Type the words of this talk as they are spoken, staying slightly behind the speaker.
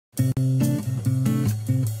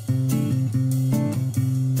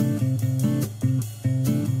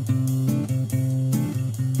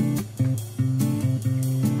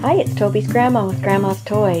Hi, it's Toby's grandma with Grandma's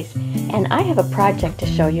Toys, and I have a project to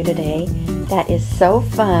show you today that is so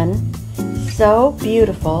fun, so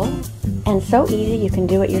beautiful, and so easy you can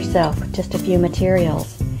do it yourself with just a few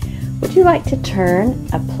materials. Would you like to turn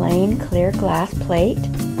a plain clear glass plate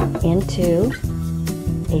into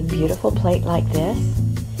a beautiful plate like this?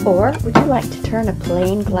 Or would you like to turn a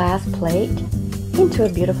plain glass plate into a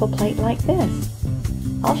beautiful plate like this?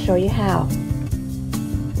 I'll show you how.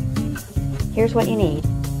 Here's what you need.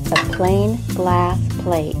 A plain glass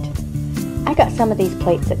plate. I got some of these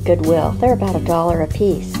plates at Goodwill. They're about $1 a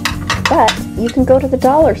piece. But you can go to the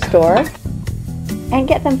dollar store and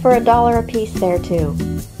get them for $1 a piece there too.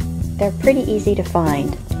 They're pretty easy to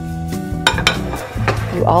find.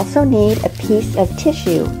 You also need a piece of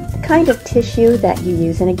tissue, the kind of tissue that you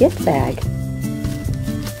use in a gift bag.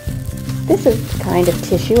 This is the kind of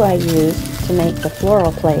tissue I use to make the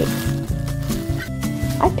floral plates.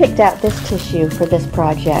 I picked out this tissue for this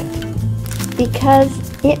project because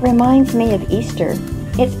it reminds me of Easter.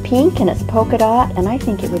 It's pink and it's polka dot, and I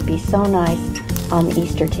think it would be so nice on the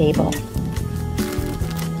Easter table.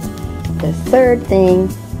 The third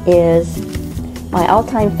thing is my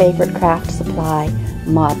all-time favorite craft supply,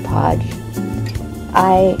 Mod Podge.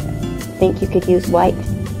 I think you could use white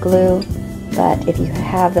glue, but if you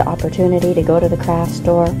have the opportunity to go to the craft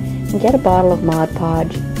store and get a bottle of Mod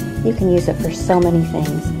Podge, you can use it for so many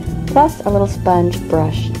things, plus a little sponge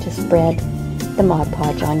brush to spread the Mod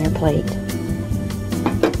Podge on your plate.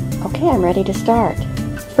 Okay, I'm ready to start.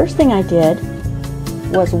 First thing I did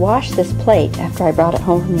was wash this plate after I brought it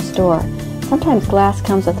home from the store. Sometimes glass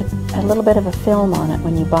comes with a little bit of a film on it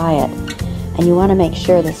when you buy it, and you want to make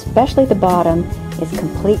sure that especially the bottom is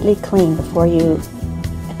completely clean before you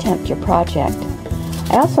attempt your project.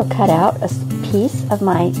 I also cut out a piece of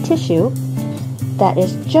my tissue that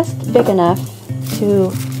is just big enough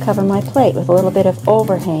to cover my plate with a little bit of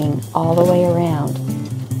overhang all the way around.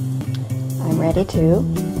 I'm ready to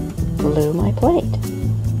glue my plate.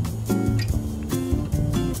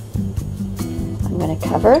 I'm going to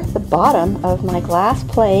cover the bottom of my glass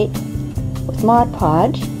plate with Mod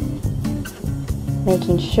Podge,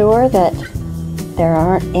 making sure that there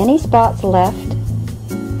aren't any spots left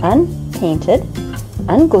unpainted,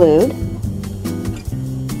 unglued.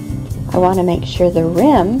 I want to make sure the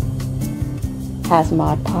rim has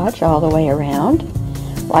Mod Podge all the way around.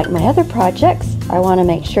 Like my other projects, I want to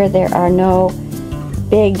make sure there are no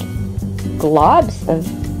big globs of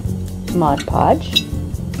Mod Podge,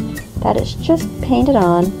 that it's just painted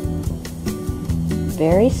on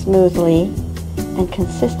very smoothly and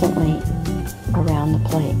consistently around the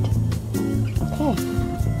plate. Okay.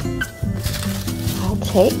 I'll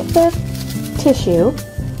take the tissue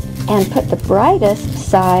and put the brightest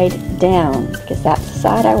side down because that's the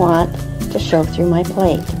side I want to show through my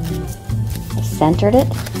plate. I centered it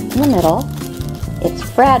in the middle. It's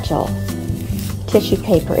fragile. Tissue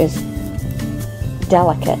paper is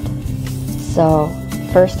delicate. So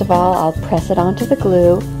first of all, I'll press it onto the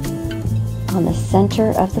glue on the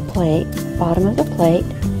center of the plate, bottom of the plate,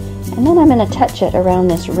 and then I'm going to touch it around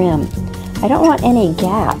this rim. I don't want any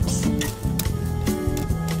gaps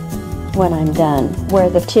when I'm done where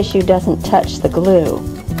the tissue doesn't touch the glue.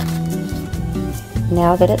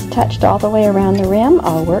 Now that it's touched all the way around the rim,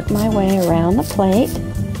 I'll work my way around the plate,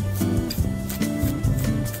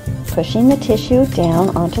 pushing the tissue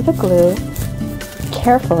down onto the glue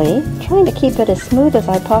carefully, trying to keep it as smooth as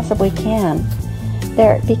I possibly can.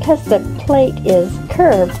 Because the plate is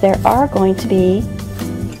curved, there are going to be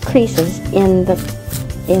creases in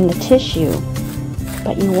the tissue,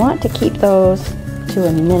 but you want to keep those to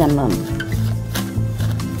a minimum.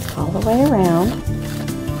 All the way around,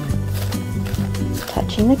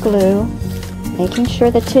 touching the glue, making sure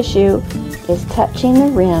the tissue is touching the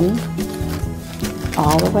rim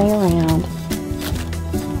all the way around.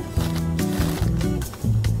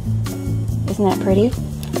 Isn't that pretty?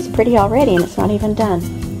 It's pretty already and it's not even done.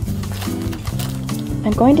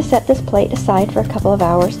 I'm going to set this plate aside for a couple of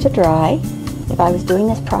hours to dry. If I was doing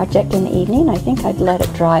this project in the evening, I think I'd let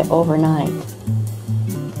it dry overnight.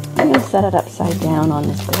 I'm going to set it upside down on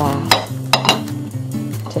this glass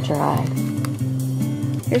to dry.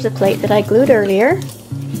 Here's a plate that I glued earlier.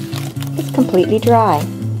 It's completely dry.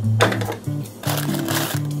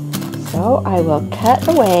 So I will cut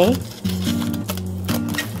away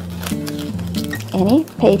any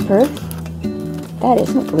paper that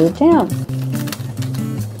isn't glued down.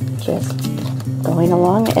 Just going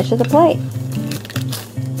along the edge of the plate.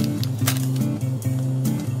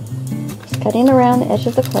 Just cutting around the edge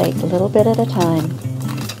of the plate a little bit at a time.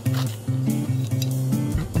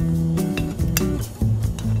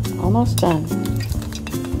 Almost done.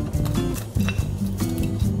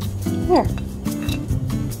 There.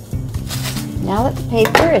 Now that the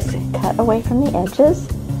paper is cut away from the edges,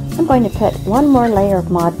 I'm going to put one more layer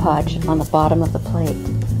of Mod Podge on the bottom of the plate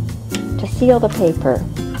to seal the paper.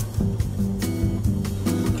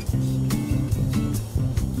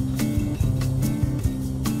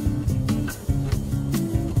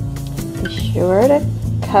 Be sure to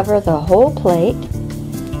cover the whole plate.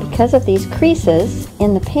 Because of these creases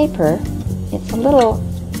in the paper, it's a little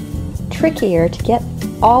trickier to get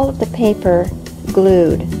all of the paper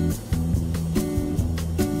glued.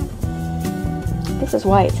 This is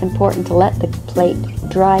why it's important to let the plate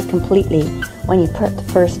dry completely when you put the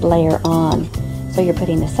first layer on. So you're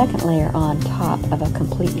putting the second layer on top of a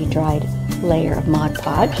completely dried layer of Mod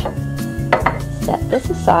Podge. Set this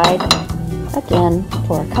aside again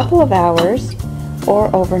for a couple of hours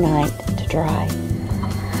or overnight to dry.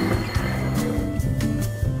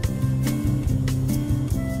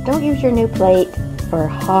 Don't use your new plate for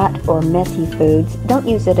hot or messy foods. Don't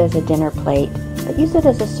use it as a dinner plate, but use it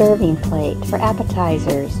as a serving plate for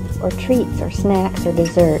appetizers or treats or snacks or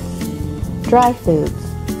desserts, dry foods.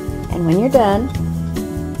 And when you're done,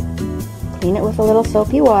 clean it with a little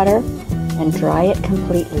soapy water and dry it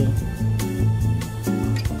completely.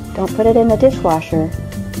 Don't put it in the dishwasher.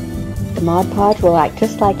 The Mod Podge will act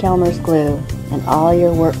just like Elmer's glue and all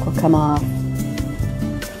your work will come off.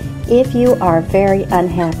 If you are very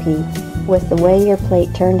unhappy with the way your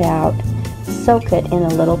plate turned out, soak it in a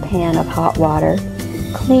little pan of hot water,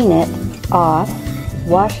 clean it off,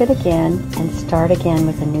 wash it again, and start again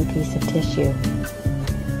with a new piece of tissue.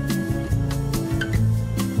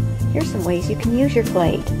 Here's some ways you can use your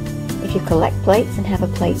plate. If you collect plates and have a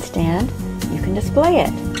plate stand, you can display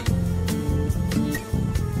it.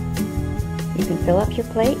 You can fill up your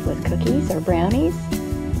plate with cookies or brownies,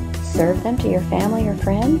 serve them to your family or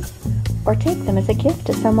friends, or take them as a gift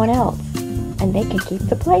to someone else, and they can keep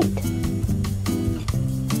the plate.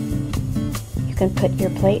 You can put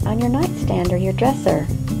your plate on your nightstand or your dresser,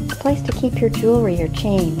 a place to keep your jewelry or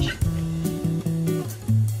change.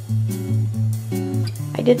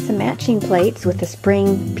 I did some matching plates with the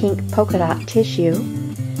spring pink polka dot tissue,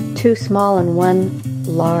 2 small and 1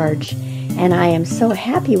 large, and I am so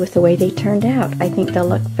happy with the way they turned out. I think they'll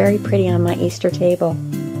look very pretty on my Easter table.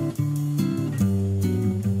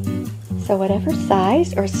 So whatever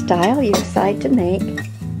size or style you decide to make,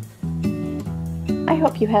 I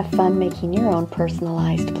hope you have fun making your own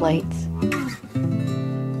personalized plates.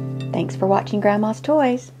 Thanks for watching Grandma's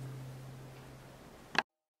Toys.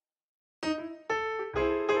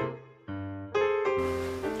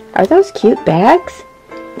 Are those cute bags?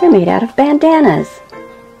 They're made out of bandanas.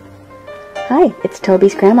 Hi, it's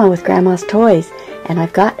Toby's Grandma with Grandma's Toys, and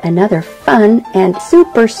I've got another fun and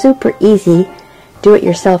super easy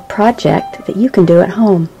do-it-yourself project that you can do at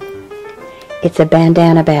home. It's a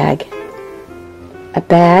bandana bag. A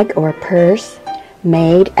bag or purse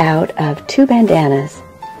made out of 2 bandanas.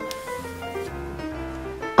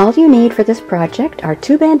 All you need for this project are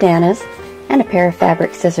 2 bandanas and a pair of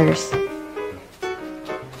fabric scissors.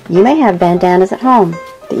 You may have bandanas at home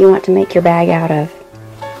that you want to make your bag out of.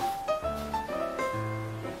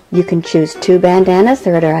 You can choose 2 bandanas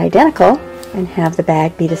that are identical and have the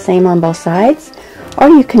bag be the same on both sides, or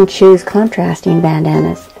you can choose contrasting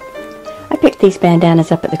bandanas. I picked these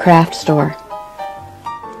bandanas up at the craft store.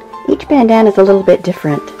 Each bandana is a little bit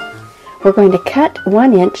different. We're going to cut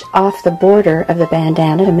 1 inch off the border of the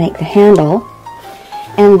bandana to make the handle,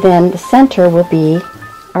 and then the center will be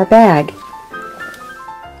our bag.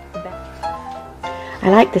 I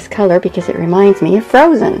like this color because it reminds me of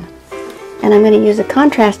Frozen, and I'm going to use a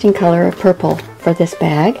contrasting color of purple for this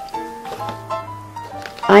bag.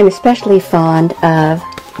 I'm especially fond of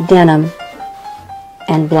denim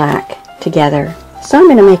and black together, so I'm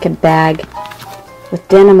going to make a bag with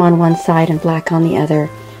denim on one side and black on the other,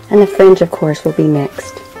 and the fringe of course will be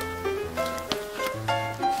mixed.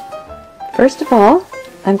 First of all,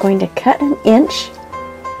 I'm going to cut 1 inch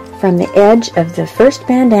from the edge of the first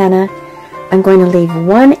bandana. I'm going to leave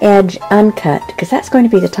 1 edge uncut because that's going to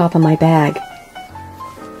be the top of my bag.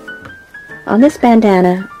 On this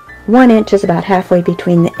bandana, 1 inch is about halfway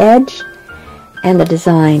between the edge and the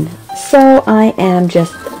design, so I am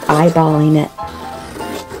just eyeballing it.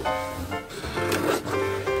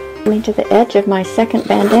 Coming to the edge of my second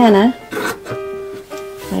bandana,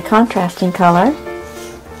 my contrasting color,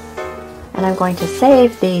 and I'm going to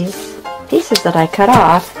save these pieces that I cut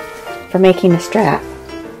off for making the strap.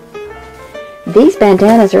 These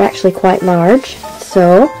bandanas are actually quite large,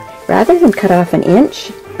 so rather than cut off 1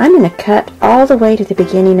 inch, I'm going to cut all the way to the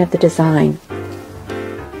beginning of the design.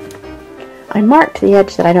 I marked the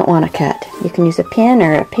edge that I don't want to cut. You can use a pin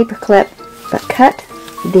or a paper clip, but cut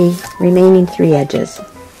the remaining 3 edges.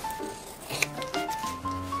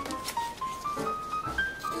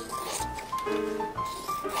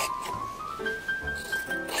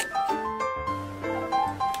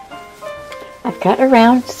 I've got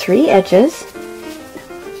around 3 edges.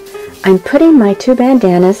 I'm putting my 2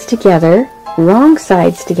 bandanas together, wrong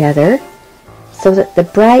sides together, so that the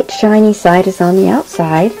bright shiny side is on the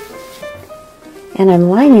outside, and I'm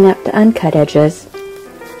lining up the uncut edges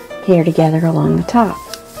here together along the top.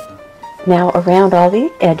 Now around all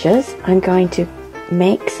the edges I'm going to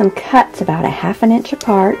make some cuts about 1/2 inch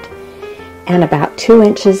apart and about 2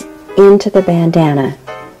 inches into the bandana.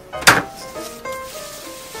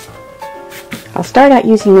 I'll start out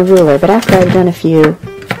using a ruler, but after I've done a few,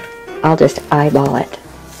 I'll just eyeball it.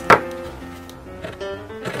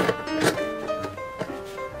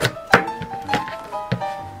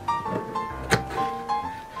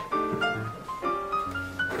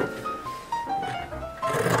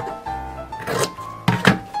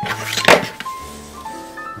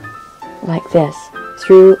 Like this,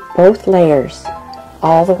 through both layers,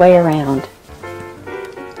 all the way around.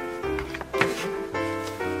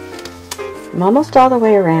 I'm almost all the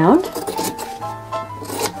way around.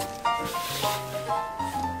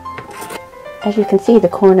 As you can see, the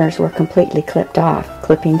corners were completely clipped off,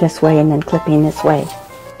 clipping this way and then clipping this way.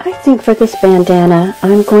 I think for this bandana,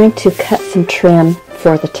 I'm going to cut some trim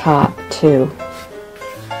for the top too.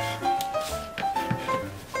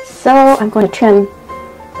 So I'm going to trim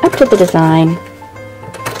up to the design,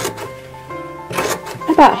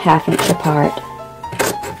 about 1/2 inch apart.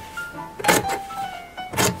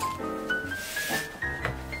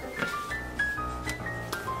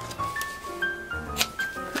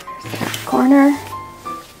 There's that corner,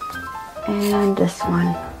 and this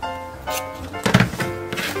one.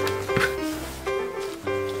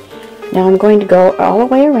 Now I'm going to go all the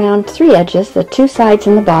way around 3 edges, the 2 sides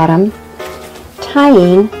and the bottom,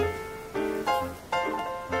 tying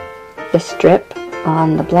the strip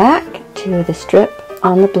on the black to the strip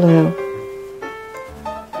on the blue.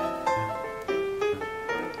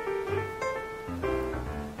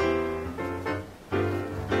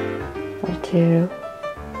 We'll do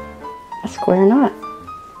a square knot.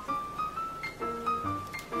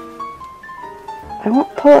 I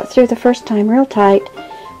won't pull it through the first time real tight,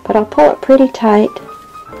 but I'll pull it pretty tight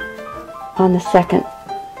on the second.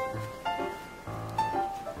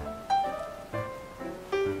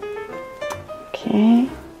 Okay,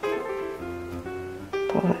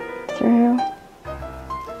 pull it through,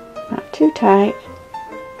 not too tight,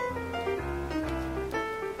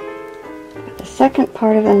 but the second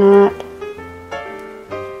part of the knot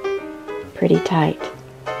pretty tight.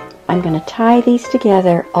 I'm going to tie these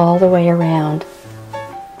together all the way around.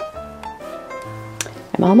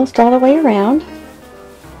 I'm almost all the way around.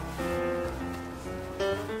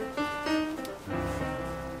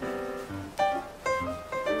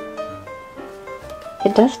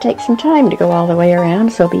 It does take some time to go all the way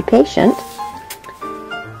around, so be patient.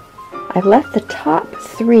 I've left the top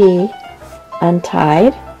 3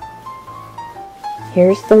 untied.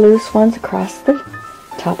 Here's the loose ones across the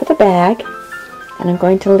top of the bag, and I'm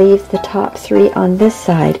going to leave the top 3 on this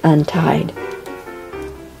side untied.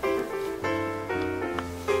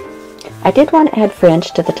 I did want to add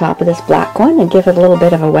fringe to the top of this black one and give it a little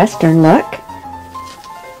bit of a western look.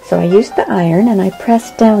 So I used the iron and I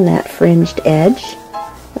pressed down that fringed edge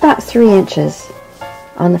about 3 inches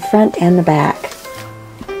on the front and the back.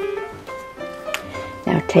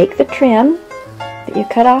 Now take the trim that you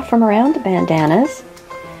cut off from around the bandanas.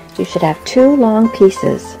 You should have 2 long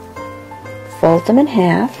pieces. Fold them in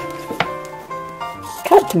half,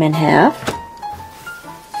 cut them in half,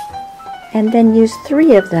 and then use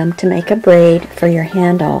 3 of them to make a braid for your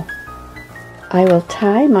handle. I will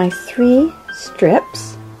tie my 3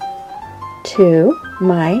 strips to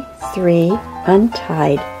my 3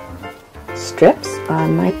 untied strips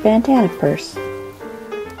on my bandana purse.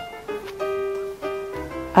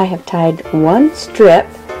 I have tied 1 strip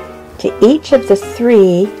to each of the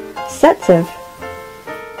 3 sets of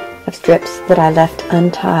strips that I left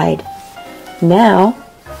untied. Now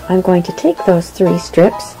I'm going to take those 3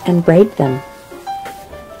 strips and braid them.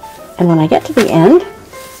 And when I get to the end,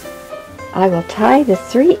 I will tie the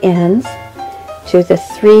 3 ends to the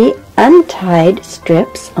 3 untied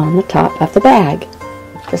strips on the top of the bag,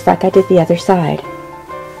 just like I did the other side.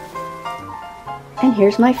 And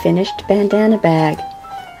here's my finished bandana bag.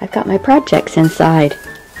 I've got my projects inside.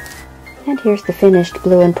 And here's the finished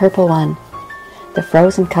blue and purple one, the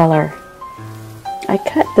frozen color. I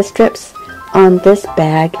cut the strips on this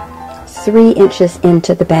bag 3 inches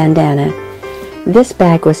into the bandana. This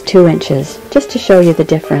bag was 2 inches, just to show you the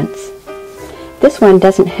difference. This one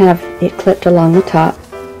doesn't have it clipped along the top.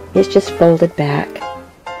 It's just folded back.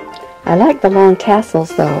 I like the long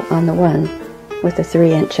tassels though on the one with the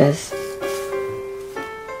 3 inches.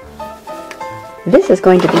 This is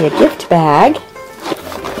going to be a gift bag.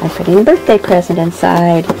 I'm putting a birthday present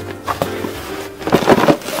inside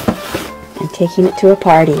and taking it to a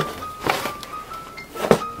party.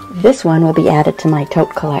 This one will be added to my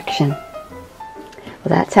tote collection. Well,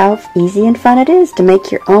 that's how easy and fun it is to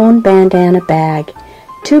make your own bandana bag.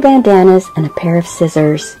 2 bandanas and a pair of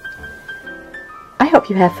scissors. I hope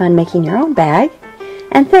you have fun making your own bag,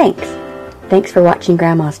 and thanks. Thanks for watching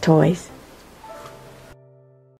Grandma's Toys.